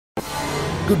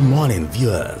Good morning,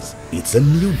 viewers. It's a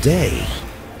new day.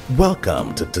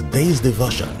 Welcome to today's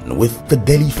devotion with the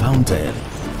Daily Fountain,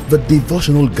 the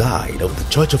devotional guide of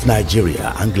the Church of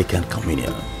Nigeria Anglican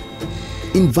Communion.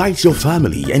 Invite your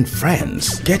family and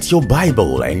friends. Get your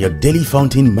Bible and your Daily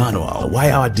Fountain manual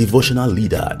while our devotional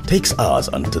leader takes us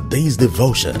on today's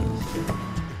devotion.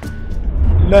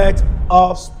 Let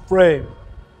us pray.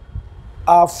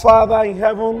 Our Father in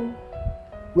heaven,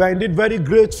 we are indeed very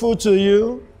grateful to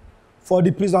you for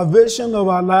the preservation of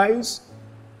our lives.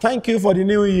 Thank you for the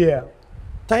new year.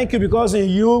 Thank you because in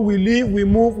you we live, we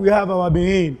move, we have our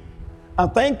being.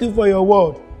 And thank you for your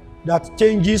word that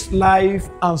changes life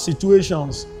and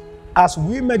situations. As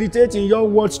we meditate in your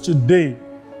words today,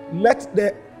 let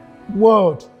the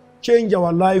word change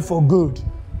our life for good.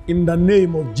 In the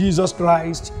name of Jesus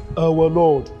Christ, our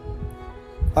Lord.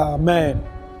 Amen.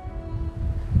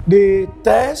 The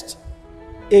text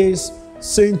is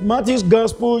St. Matthew's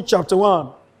Gospel, chapter 1,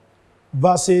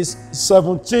 verses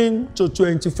 17 to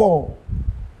 24.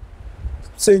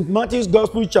 St. Matthew's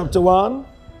Gospel, chapter 1,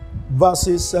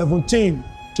 verses 17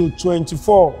 to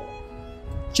 24.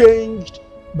 Changed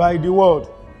by the word.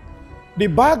 The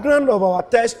background of our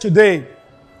text today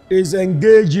is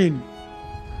engaging.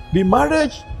 The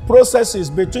marriage processes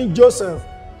between Joseph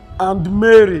and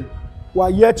Mary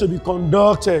were yet to be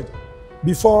conducted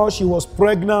before she was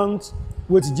pregnant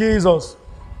with Jesus.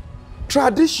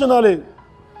 Traditionally,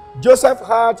 Joseph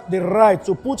had the right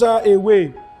to put her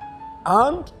away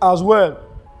and as well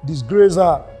disgrace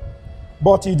her,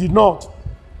 but he did not.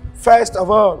 First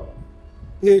of all,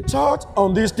 he thought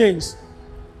on these things.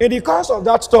 In the course of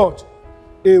that thought,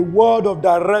 a word of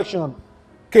direction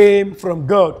came from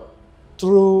God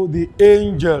through the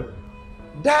angel.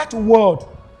 That word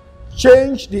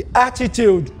changed the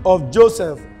attitude of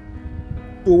Joseph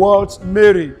towards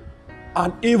Mary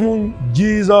and even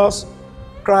Jesus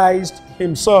Christ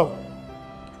himself.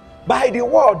 By the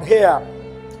word here,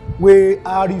 we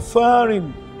are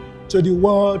referring to the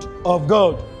word of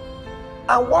God.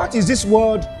 And what is this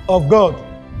word of God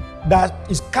that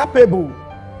is capable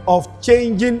of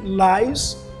changing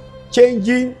lives,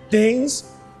 changing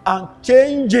things, and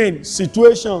changing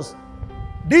situations?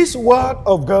 This word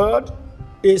of God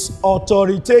is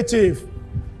authoritative.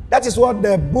 That is what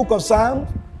the book of Psalm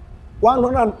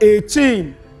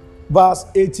 118, verse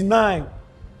 89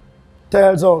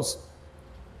 tells us.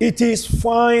 It is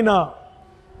final.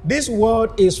 This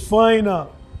word is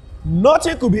final.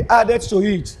 Nothing could be added to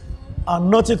it,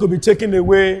 and nothing could be taken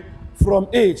away from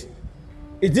it.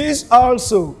 It is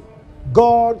also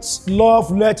God's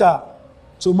love letter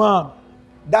to man.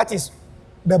 That is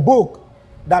the book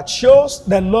that shows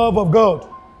the love of God,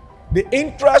 the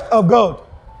interest of God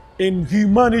in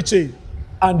humanity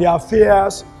and the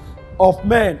affairs of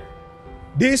men.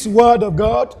 This word of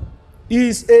God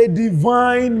is a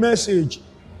divine message.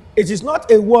 It is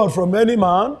not a word from any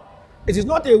man. It is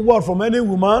not a word from any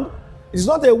woman. It is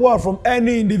not a word from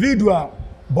any individual,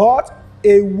 but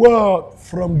a word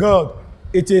from God.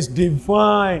 It is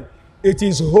divine. It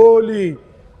is holy.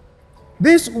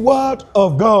 This word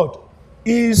of God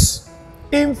is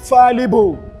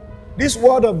infallible. This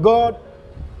word of God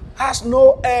has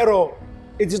no error.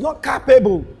 It is not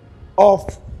capable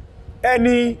of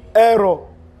any error.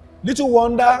 Little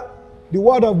wonder, the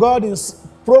word of God in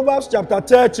Proverbs chapter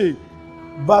 30,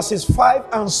 verses 5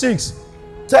 and 6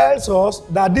 tells us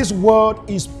that this word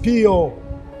is pure.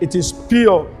 It is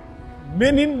pure,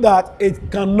 meaning that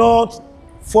it cannot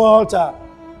falter.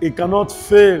 It cannot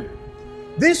fail.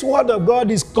 This word of God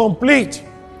is complete.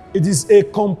 It is a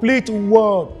complete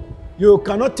word. You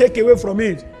cannot take away from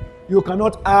it. You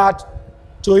cannot add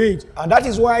to it. And that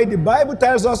is why the Bible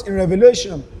tells us in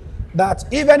Revelation that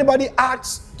if anybody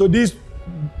adds to this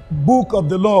book of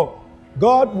the law,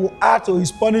 God will add to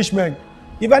his punishment.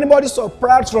 If anybody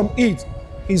subtracts from it,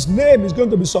 his name is going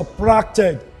to be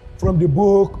subtracted from the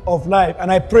book of life.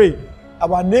 And I pray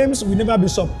our names will never be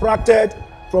subtracted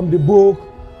from the book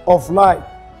of life.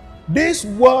 This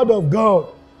word of God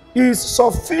is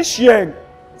sufficient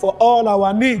for all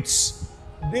our needs.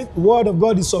 This word of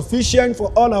God is sufficient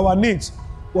for all our needs.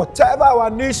 Whatever our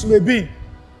needs may be,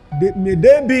 may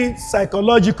they be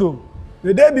psychological,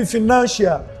 may they be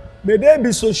financial, may they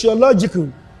be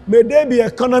sociological, may they be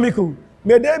economical,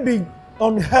 may they be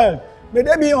on health, may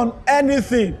they be on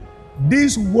anything.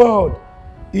 This word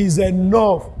is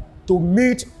enough to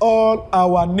meet all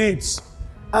our needs.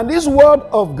 And this word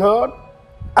of God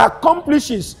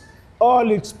accomplishes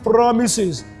all its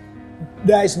promises.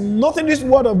 There is nothing this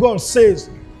word of God says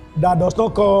that does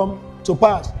not come to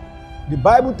pass. The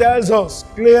Bible tells us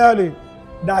clearly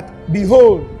that,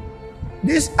 behold,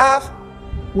 this earth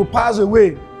will pass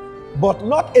away, but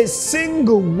not a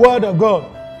single word of God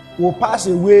will pass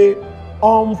away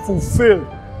unfulfilled.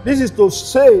 This is to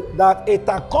say that it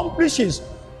accomplishes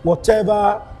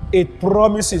whatever it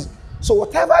promises. So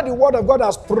whatever the word of God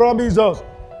has promised us,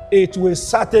 it will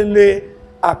certainly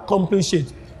accomplish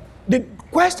it. The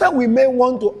question we may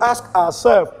want to ask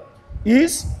ourselves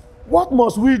is, what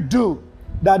must we do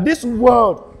that this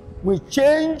word will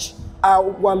change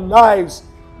our lives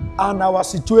and our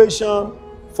situation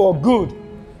for good?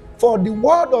 For the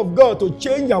word of God to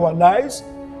change our lives,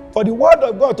 for the word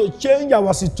of God to change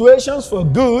our situations for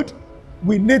good,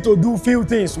 we need to do few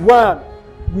things. One,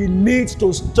 we need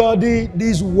to study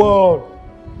this word.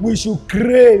 We should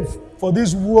crave for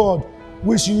this word.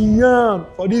 We should yearn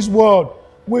for this word.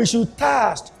 We should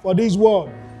thirst for this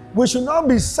word. We should not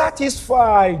be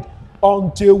satisfied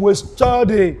until we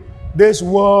study this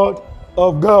word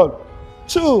of God.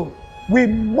 Two, we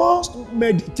must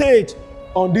meditate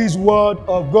on this word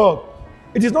of God.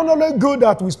 It is not only good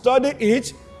that we study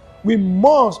it, we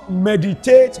must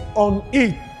meditate on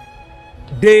it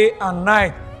day and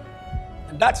night.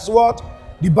 And that's what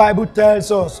the Bible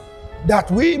tells us, that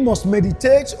we must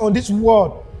meditate on this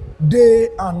word day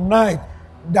and night,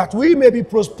 that we may be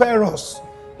prosperous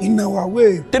in our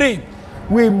way. Three,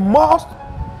 we must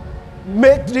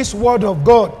make this word of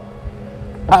God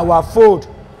our food.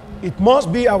 It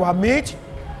must be our meat.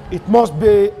 It must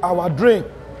be our drink.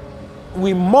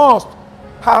 We must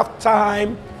have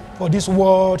time for this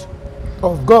word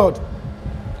of God.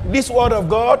 This word of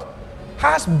God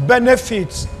has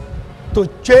benefits to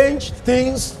change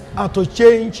things and to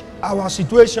change our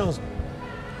situations.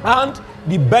 And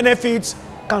the benefits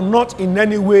cannot in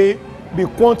any way be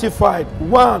quantified.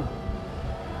 One,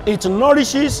 it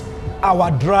nourishes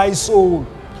our dry soul.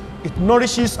 It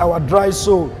nourishes our dry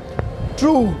soul.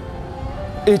 Two,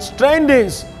 it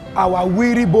strengthens our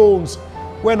weary bones.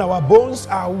 When our bones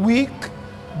are weak,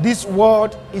 this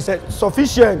word is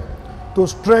sufficient to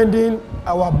strengthen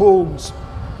our bones.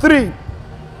 Three,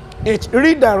 it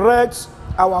redirects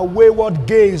our wayward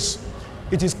gaze.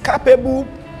 It is capable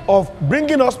of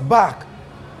bringing us back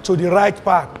to the right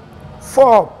path.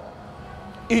 Four,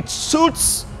 it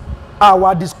suits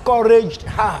our discouraged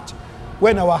heart.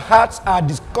 When our hearts are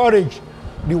discouraged,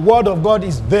 the word of God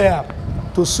is there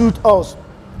to suit us.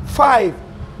 Five,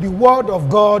 the word of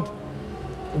God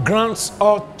grants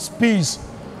us peace.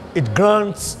 It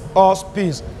grants us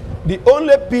peace. The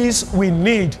only peace we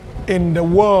need in the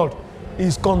world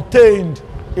is contained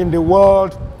in the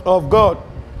word of God.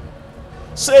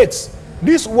 Six,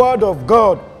 this word of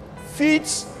God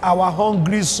feeds our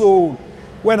hungry soul.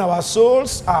 When our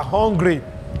souls are hungry,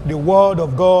 the word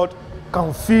of God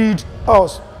can feed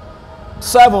us.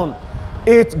 Seven,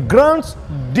 it grants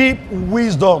deep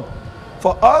wisdom.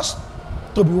 For us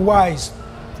to be wise,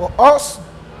 for us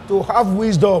to have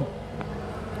wisdom,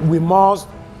 we must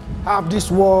have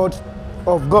this word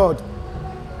of God.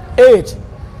 Eight,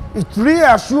 it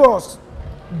reassures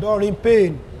during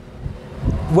pain.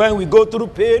 When we go through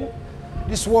pain,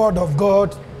 this word of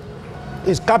God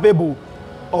is capable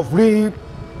of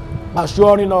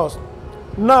reassuring us.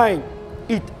 Nine,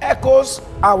 it echoes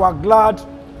our glad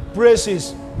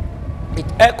praises. It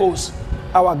echoes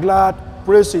our glad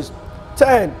praises.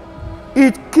 10,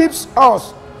 it keeps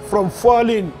us from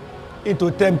falling into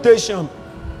temptation.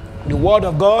 The word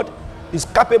of God is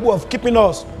capable of keeping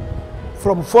us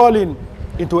from falling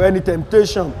into any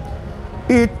temptation.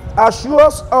 It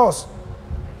assures us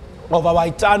of our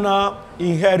eternal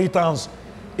inheritance.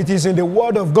 It is in the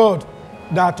word of God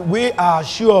that we are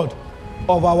assured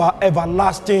of our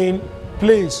everlasting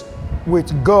place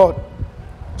with God.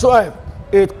 12,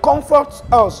 it comforts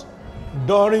us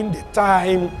during the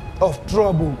time of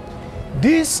trouble.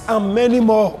 These and many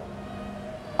more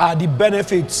are the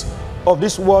benefits of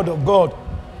this word of God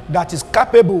that is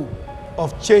capable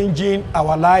of changing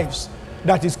our lives,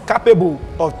 that is capable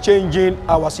of changing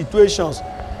our situations.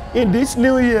 In this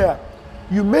new year,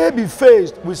 you may be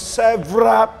faced with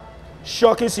several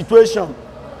shocking situations.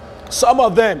 Some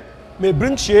of them may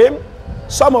bring shame,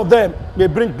 some of them may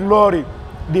bring glory,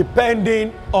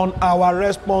 depending on our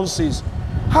responses.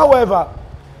 However,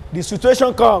 the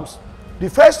situation comes, the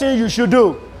first thing you should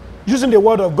do, using the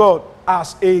word of God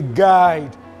as a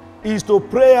guide, is to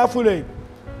prayerfully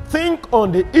think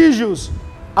on the issues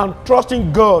and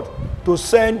trusting God to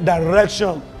send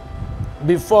direction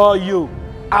before you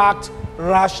act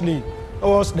rashly.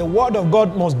 Because the word of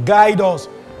God must guide us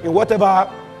in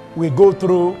whatever we go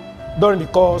through during the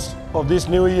course of this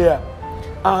new year.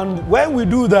 And when we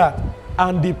do that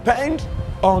and depend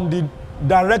on the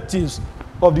directives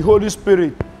of the Holy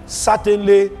Spirit,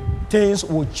 certainly things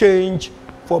will change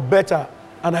for better.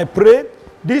 And I pray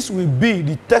This will be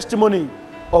the testimony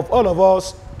of all of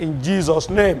us in Jesus'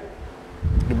 name.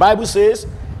 The Bible says,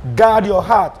 guard your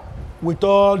heart with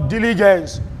all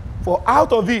diligence, for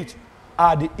out of it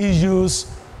are the issues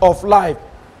of life.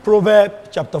 Proverbs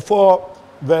chapter 4,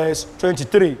 verse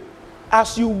 23.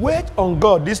 As you wait on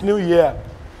God this new year,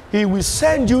 He will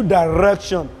send you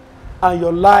direction, and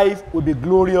your life will be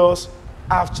glorious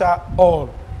after all.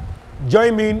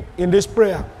 Join me in this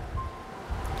prayer.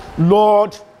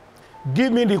 Lord,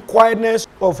 give me the quietness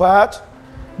of heart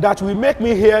that will make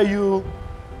me hear you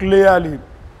clearly.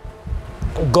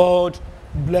 God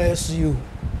bless you.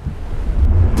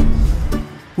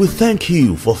 We thank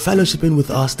you for fellowshipping with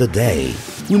us today.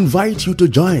 We invite you to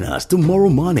join us tomorrow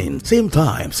morning, same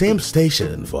time, same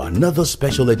station, for another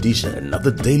special edition of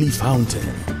the Daily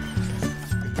Fountain.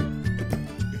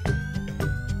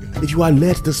 If you are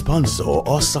led to sponsor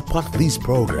or support this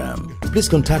program, please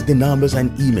contact the numbers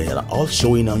and email all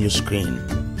showing on your screen.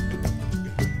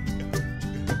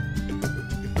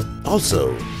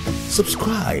 Also,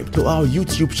 subscribe to our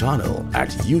YouTube channel at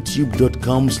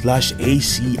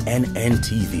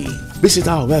youtube.com/ACNNTV. Visit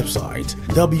our website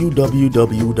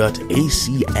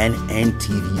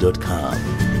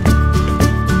www.acnntv.com.